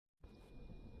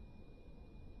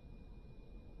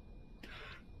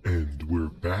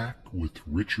with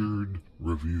Richard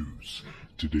Reviews.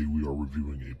 Today we are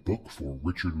reviewing a book for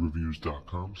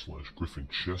richardreviews.com/Griffin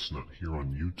Chestnut here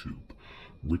on YouTube.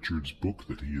 Richard's book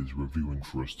that he is reviewing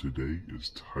for us today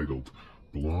is titled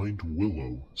Blind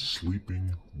Willow,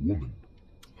 Sleeping Woman,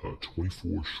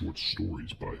 24 short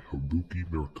stories by Haruki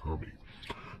Murakami.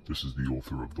 This is the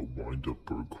author of the Wind-Up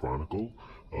Bird Chronicle,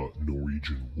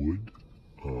 Norwegian Wood,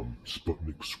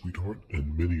 Sputnik Sweetheart,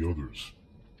 and many others.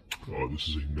 This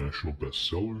is a national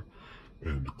bestseller,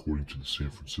 and according to the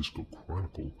San Francisco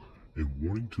Chronicle, a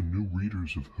warning to new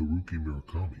readers of Haruki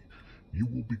Murakami, you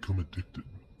will become addicted.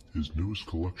 His newest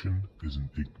collection is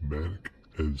enigmatic,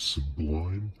 as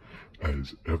sublime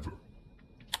as ever.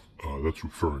 That's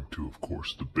referring to, of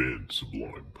course, the band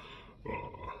Sublime,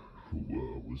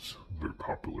 who was very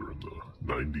popular in the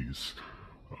 90s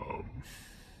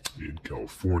in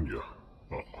California.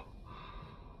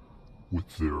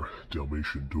 With their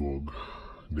Dalmatian dog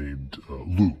named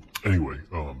Lou. Anyway,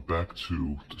 back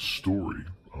to the story.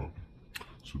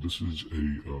 So this is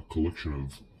a collection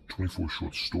of 24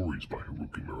 short stories by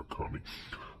Haruki Murakami.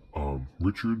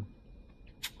 Richard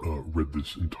read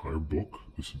this entire book,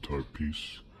 this entire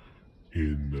piece,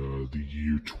 in the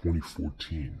year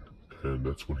 2014, and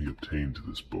that's when he obtained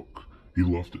this book. He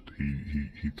loved it.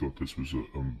 He thought this was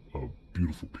a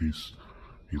beautiful piece.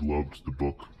 He loved the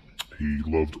book. He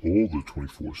loved all the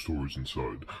 24 stories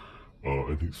inside,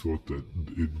 and he thought that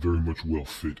it very much well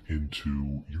fit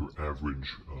into your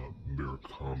average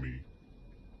Murakami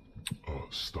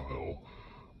style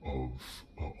of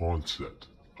onset.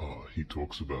 He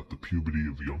talks about the puberty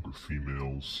of younger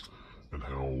females and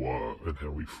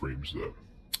how he frames that.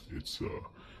 It's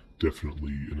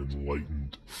definitely an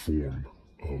enlightened form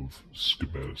of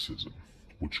schematicism,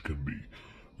 which can be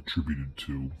attributed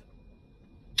to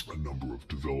a number of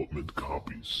development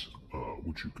copies,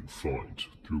 which you can find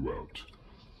throughout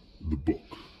the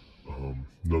book.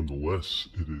 Nonetheless,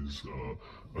 it is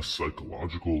a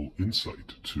psychological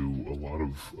insight to a lot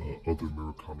of other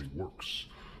Murakami works.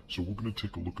 So we're going to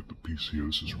take a look at the piece here.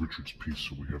 This is Richard's piece,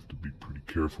 so we have to be pretty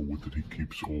careful with it. He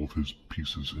keeps all of his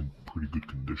pieces in pretty good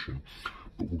condition.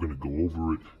 But we're going to go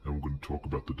over it, and we're going to talk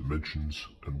about the dimensions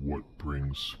and what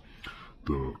brings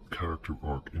the character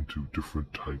arc into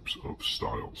different types of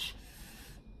styles.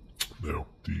 Now,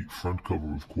 the front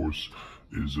cover, of course,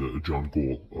 is John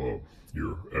Gall,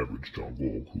 your average John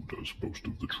Gall, who does most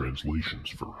of the translations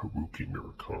for Haruki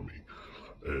Murakami.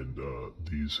 And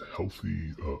these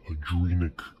healthy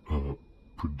adrenic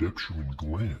predeptuan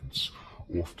glands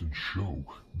often show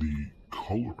the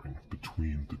coloring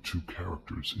between the two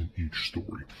characters in each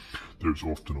story. There's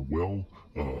often a well,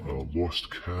 a lost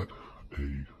cat,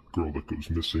 a girl that goes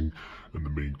missing, and the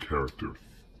main character,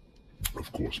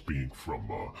 of course, being from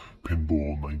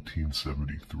Pinball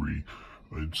 1973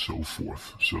 and so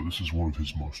forth. So this is one of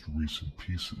his most recent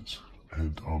pieces,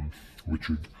 and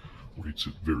Richard rates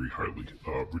it very highly.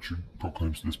 Richard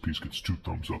proclaims this piece gets 2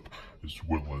 thumbs up, as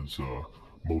well as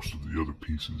most of the other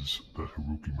pieces that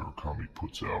Haruki Murakami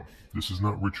puts out. This is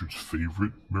not Richard's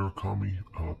favorite Murakami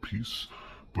piece,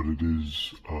 but it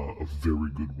is a very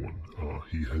good one.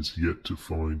 He has yet to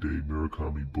find a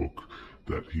Murakami book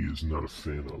that he is not a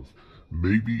fan of.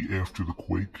 Maybe After the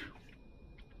Quake,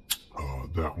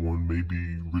 that one may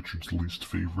be Richard's least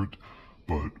favorite,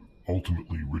 but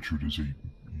ultimately Richard is a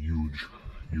huge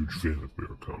fan of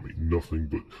Murakami. Nothing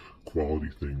but quality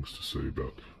things to say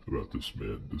about this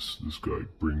man. This guy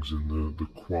brings in the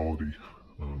quality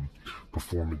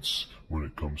performance when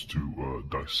it comes to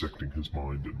dissecting his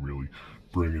mind and really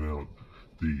bringing out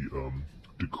the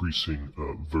decreasing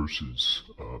verses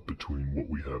between what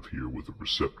we have here with a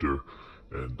receptor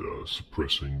and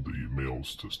suppressing the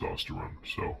male's testosterone.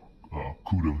 So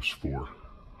kudos for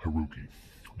Haruki.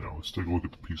 Now let's take a look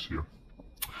at the piece here.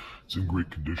 It's in great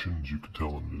condition, as you can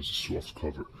tell, and it is a soft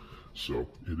cover, so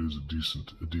it is a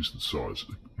decent size,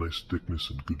 nice thickness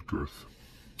and good girth.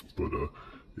 But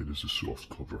it is a soft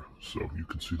cover, so you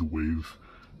can see the wave,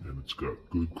 and it's got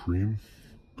good cream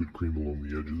along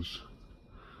the edges,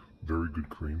 very good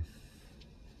cream,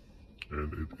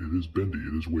 and it is bendy,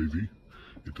 it is wavy,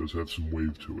 it does have some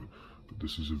wave to it, but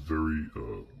this is a very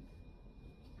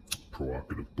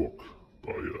provocative book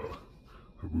by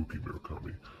Haruki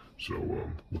Murakami. So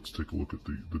let's take a look at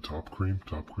the top cream.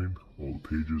 All the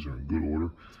pages are in good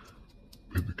order,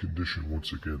 and the condition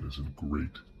once again is in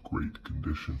great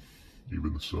condition.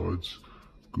 Even the sides,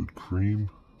 good cream.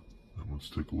 And let's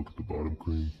take a look at the bottom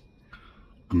cream.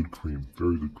 Good cream,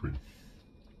 very good cream.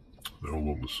 Now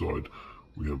along the side,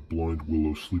 we have Blind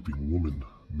Willow, Sleeping Woman,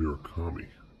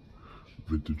 Murakami,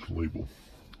 vintage label.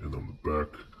 And on the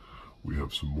back, we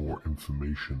have some more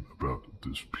information about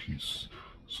this piece.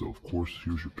 So of course,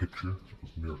 here's your picture of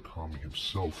Murakami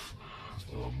himself.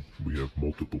 We have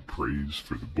multiple praise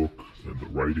for the book and the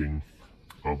writing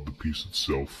of the piece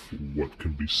itself, what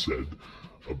can be said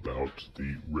about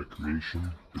the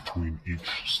recreation between each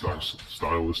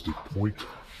stylistic point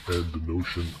and the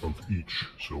notion of each.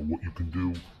 So what you can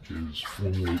do is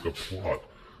formulate a plot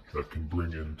that can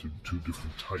bring into two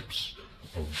different types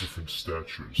of different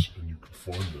statures, and you can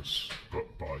find this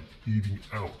by eating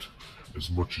out as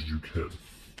much as you can.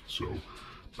 So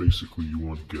basically you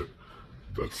want to get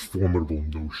that formidable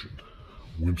notion,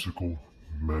 whimsical,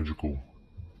 magical,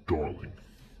 darling,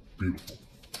 beautiful,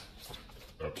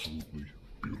 absolutely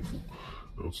beautiful.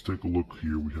 Now let's take a look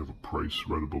here. We have a price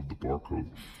right above the barcode,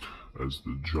 as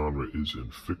the genre is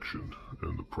in fiction,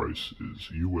 and the price is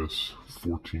US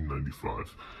 $14.95,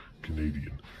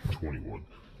 Canadian $21.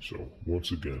 So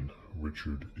once again,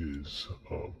 Richard is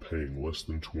paying less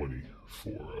than $20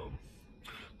 for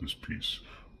this piece,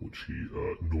 which he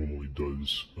normally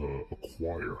does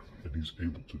acquire, and he's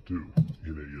able to do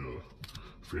in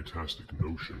a fantastic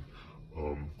notion.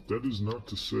 That is not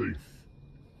to say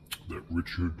that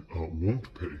Richard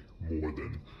won't pay more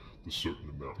than the certain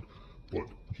amount, but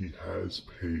he has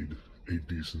paid a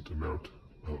decent amount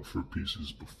for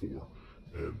pieces before.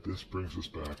 And this brings us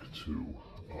back to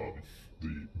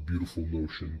the beautiful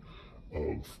notion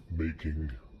of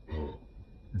making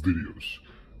videos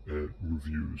and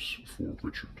reviews for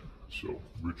Richard. So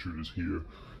Richard is here.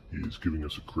 He is giving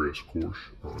us a crash course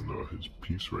on his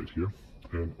piece right here.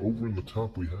 And over in the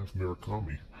top we have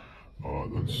Murakami.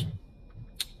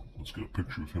 Let's get a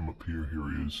picture of him up here. Here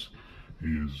he is.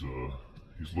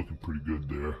 He's looking pretty good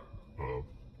there.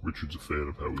 Richard's a fan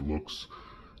of how he looks.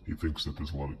 He thinks that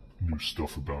there's a lot of new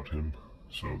stuff about him,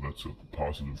 so that's a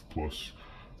positive plus.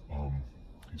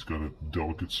 He's got a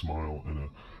delicate smile and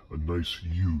a nice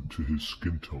hue to his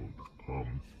skin tone.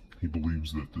 He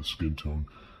believes that the skin tone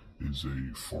is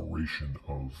a foration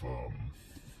of,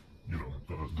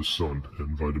 the sun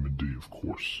and vitamin D, of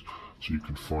course. So you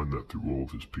can find that through all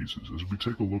of his pieces. As we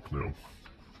take a look now,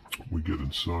 we get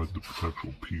inside the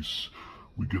actual piece.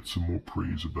 We get some more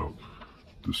praise about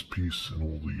this piece and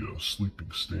all the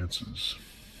sleeping stances.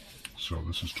 So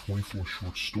this is 24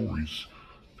 short stories,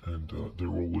 and they're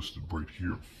all listed right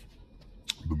here.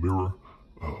 The Mirror,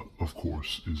 of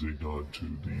course, is a nod to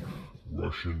the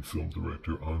Russian film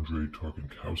director Andrei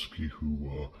Tarkovsky,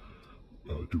 who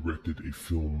directed a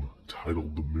film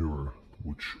titled The Mirror,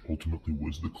 which ultimately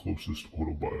was the closest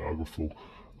autobiographical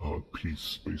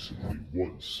piece basically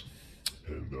was.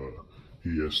 And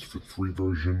he asked for the free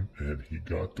version, and he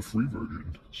got the free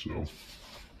version. So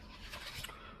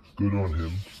good on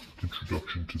him.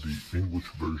 Introduction to the English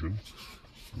version,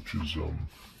 which is what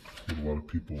a lot of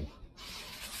people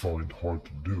find hard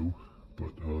to do.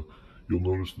 But you'll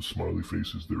notice the smiley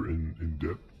faces, they're in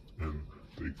depth, and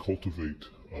they cultivate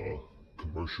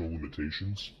commercial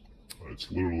limitations.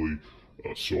 It's literally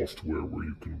software where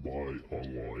you can buy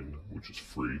online, which is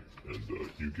free, and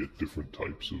you get different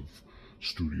types of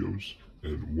studios,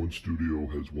 and one studio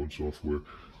has one software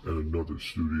and another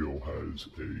studio has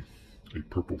a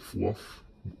purple fluff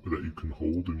that you can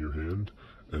hold in your hand,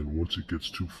 and once it gets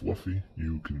too fluffy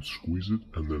you can squeeze it,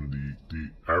 and then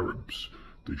the Arabs,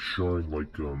 they shine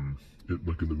like in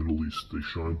the Middle East, they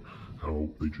shine how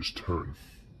they just turn,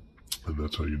 and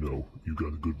that's how you know you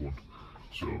got a good one.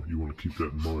 So you want to keep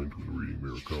that in mind when reading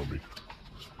Murakami.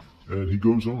 And he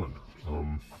goes on,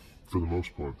 for the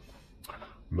most part.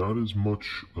 Not as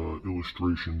much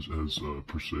illustrations as,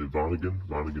 per se, Vonnegut.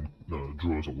 Vonnegut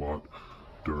draws a lot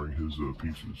during his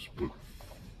pieces, but,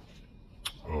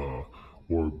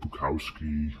 or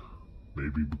Bukowski,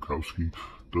 maybe Bukowski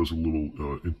does a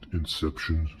little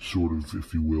Inception, sort of,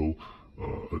 if you will.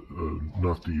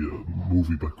 Not the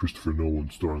movie by Christopher Nolan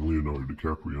starring Leonardo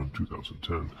DiCaprio in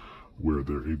 2010, where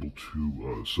they're able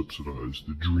to subsidize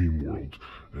the dream world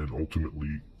and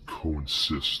ultimately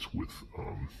coexist with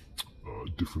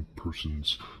different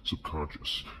persons'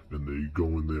 subconscious, and they go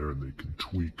in there and they can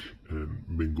tweak and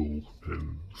mingle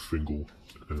and fingle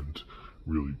and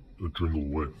really dringle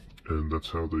away, and that's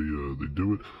how they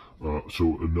do it.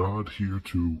 So a nod here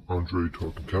to Andrei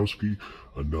Tarkovsky,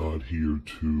 a nod here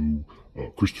to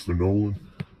Christopher Nolan,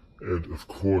 and of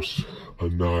course a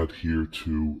nod here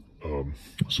to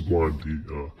Sublime,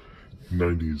 the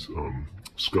 90s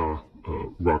ska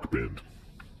rock band,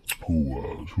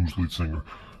 whose lead singer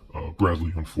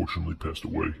Bradley unfortunately passed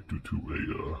away due to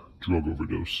a drug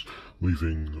overdose,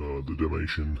 leaving the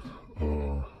Dalmatian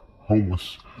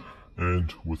homeless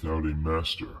and without a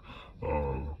master.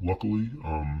 Luckily,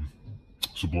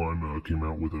 Sublime came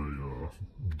out with a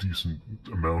decent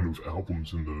amount of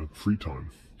albums in the free time,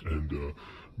 and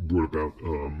brought about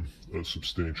a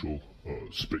substantial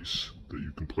space that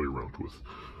you can play around with.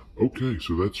 Okay,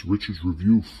 so that's Richard's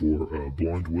review for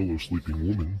Blind Willow Sleeping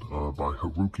Woman by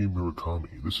Haruki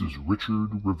Murakami. This is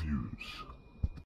Richard Reviews.